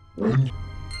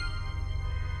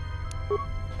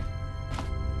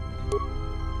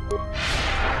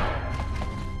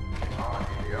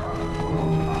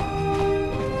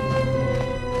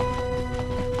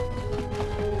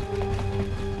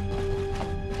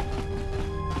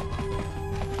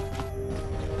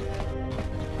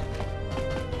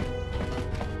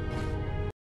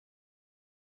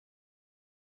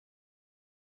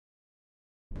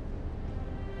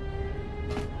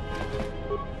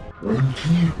 And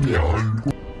keep me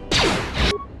on.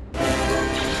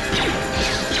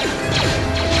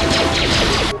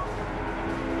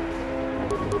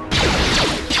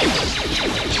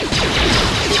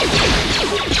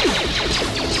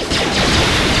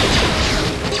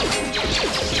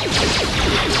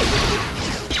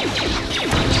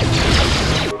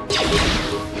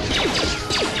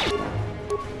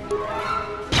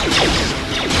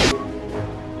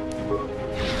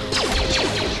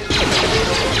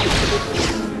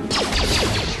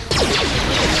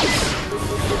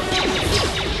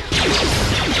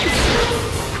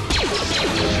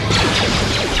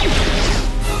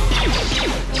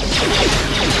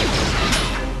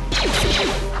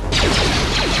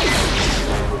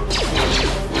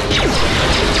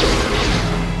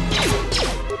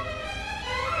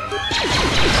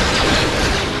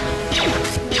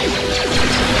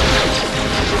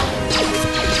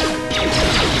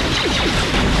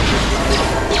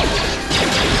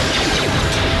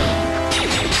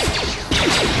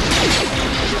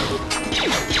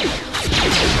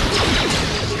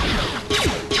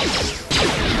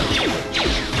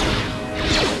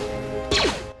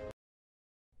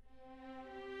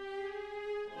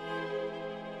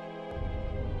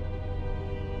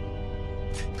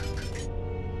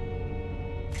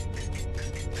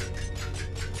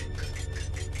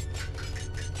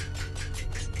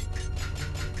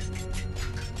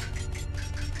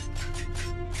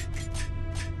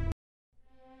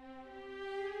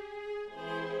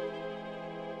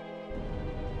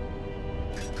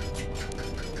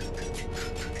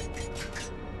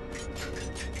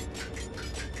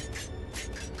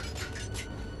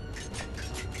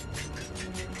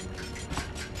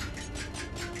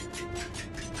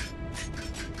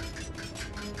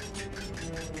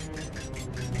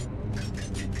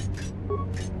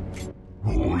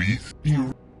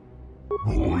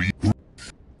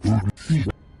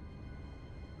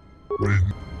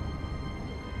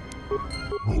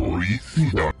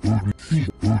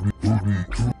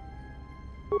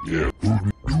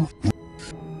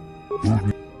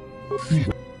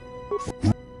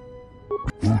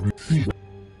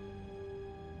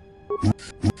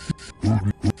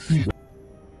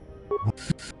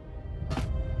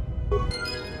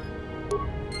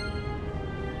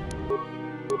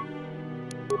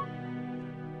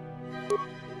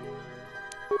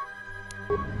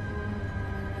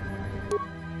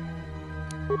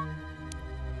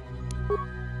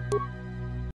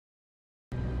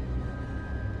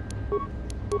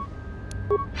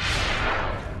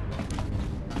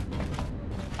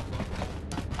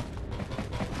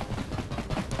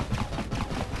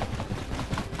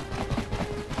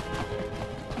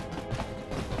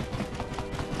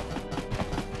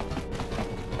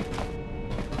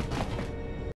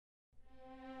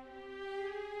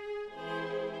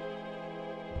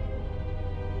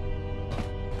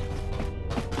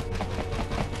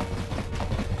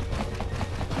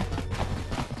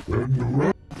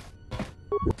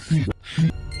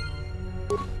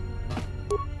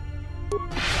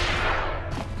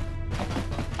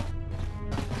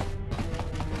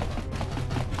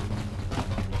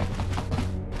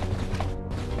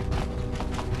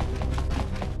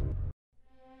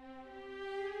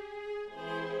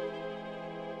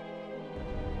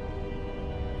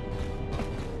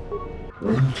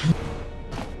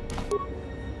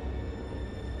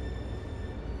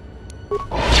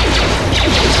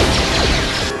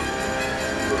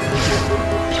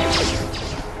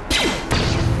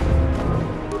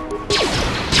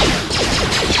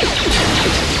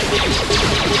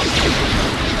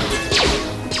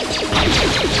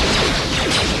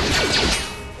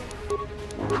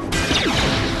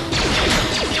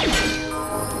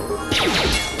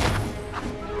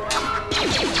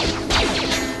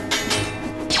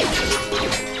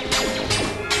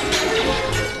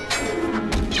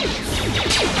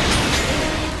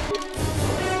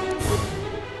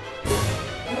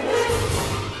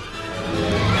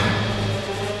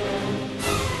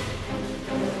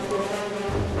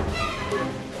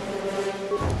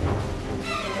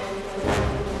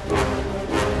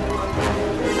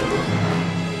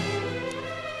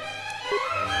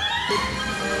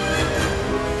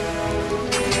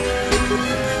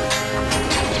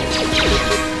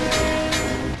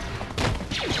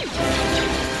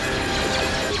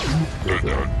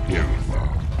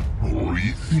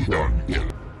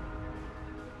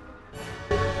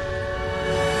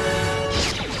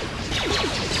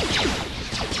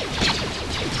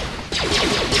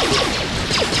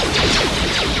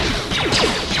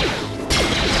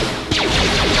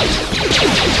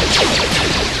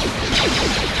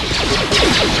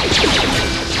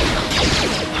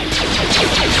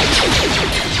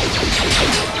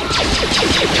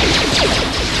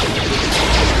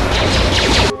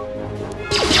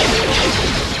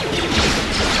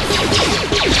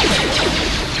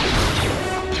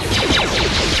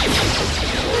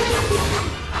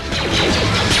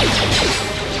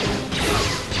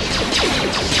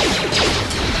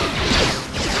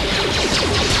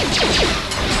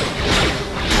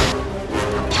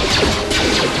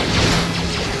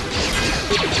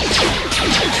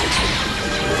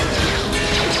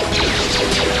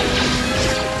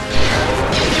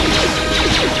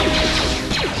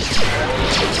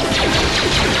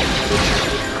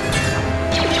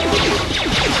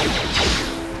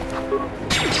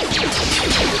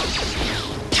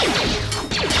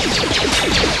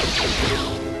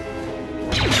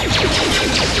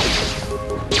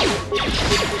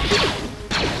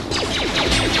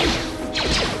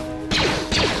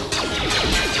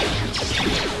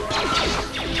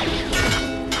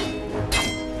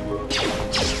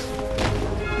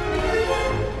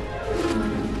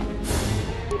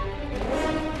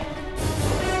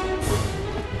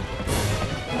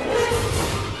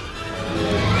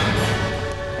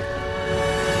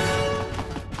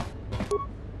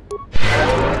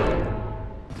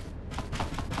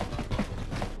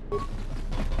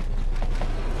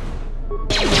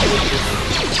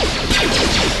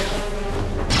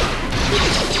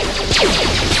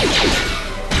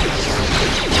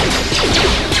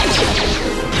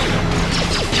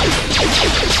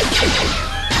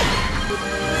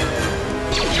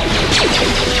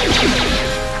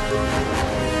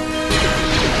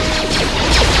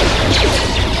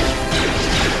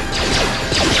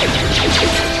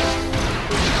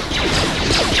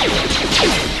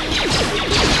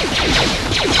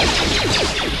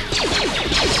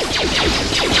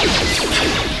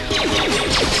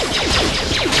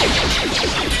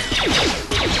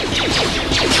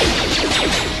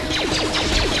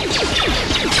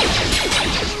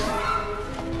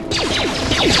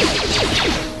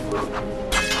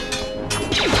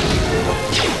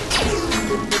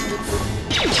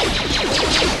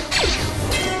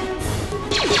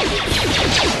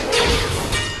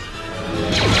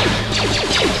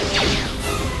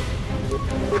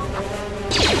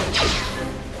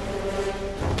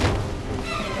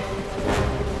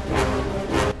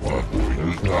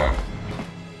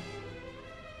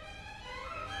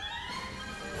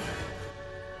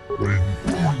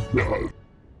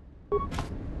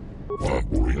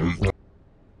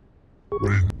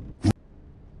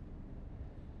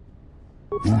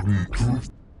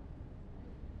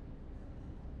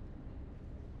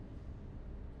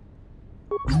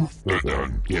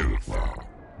 Tuftadan kelfa.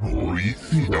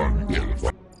 Hoisidan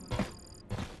kelfa.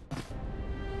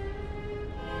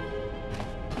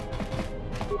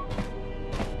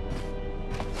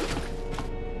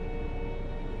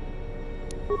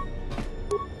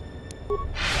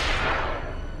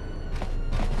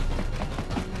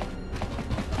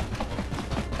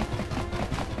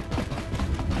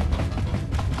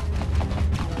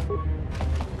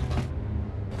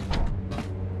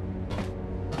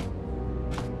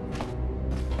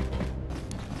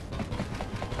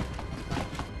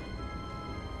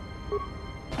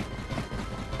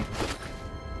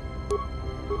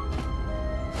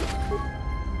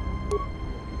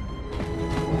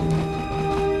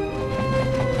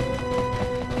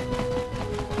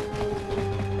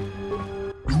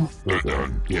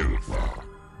 Tuftadan kelfa.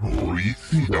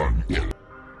 Hoisidan kelfa.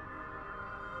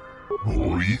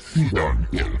 Hoisidan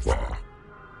kelfa.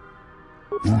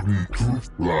 Huden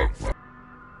tuftlava.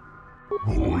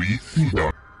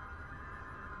 Hoisidan.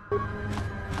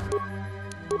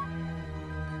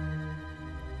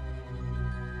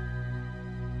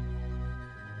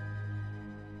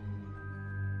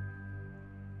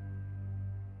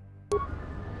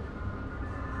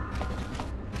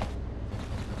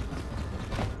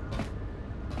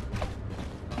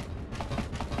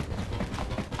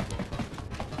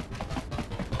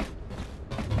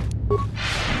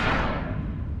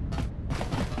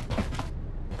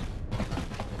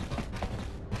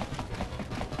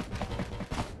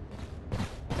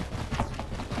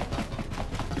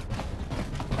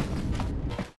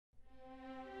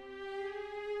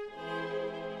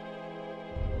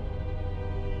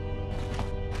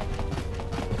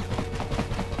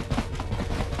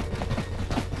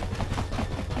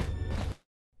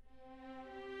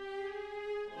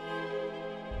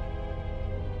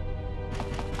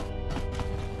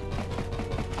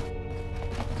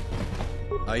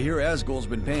 I hear Asgol's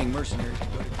been paying mercenaries to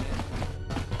go to camp.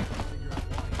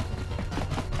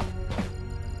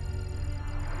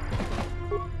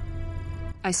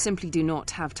 I simply do not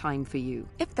have time for you.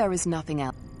 If there is nothing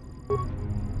else... I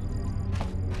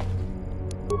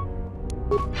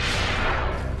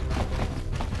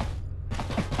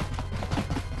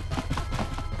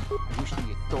wish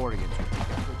the Ithorians would take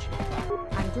a good shot.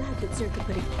 I'm glad that Zerka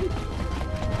put a cape.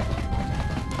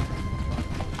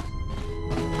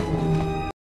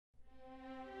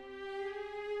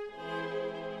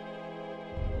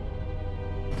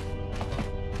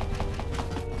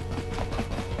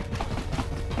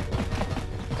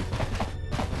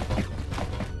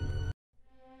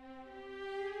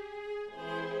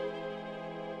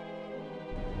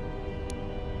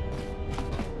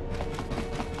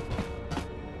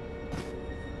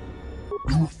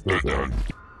 Tuftadan.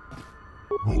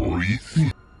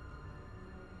 Hoisi.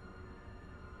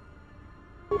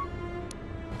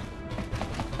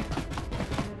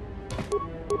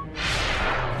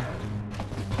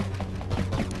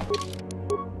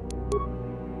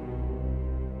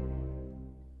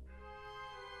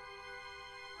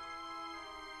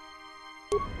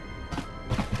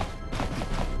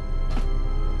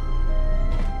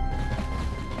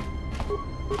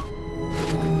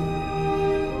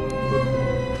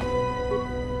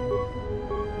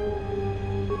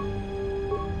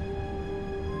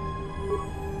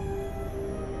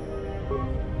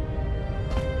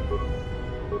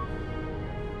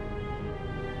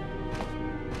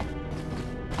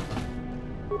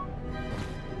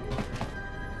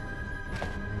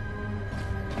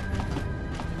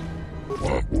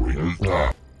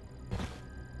 Papuilta.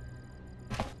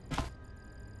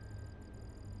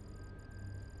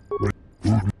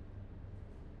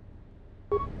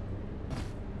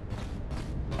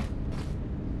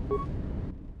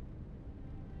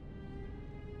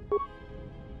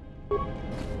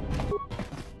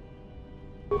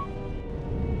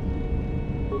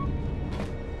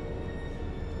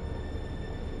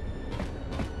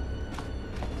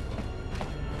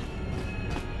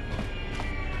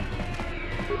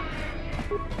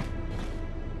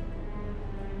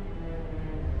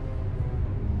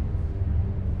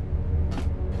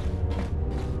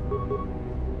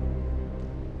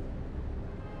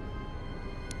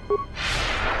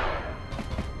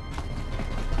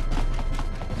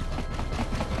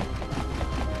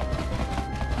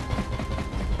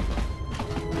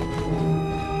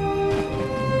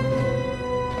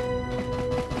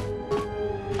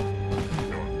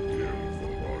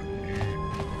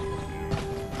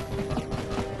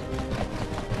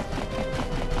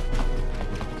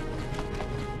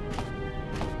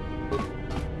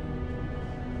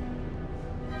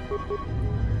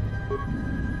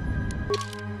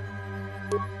 Zerka.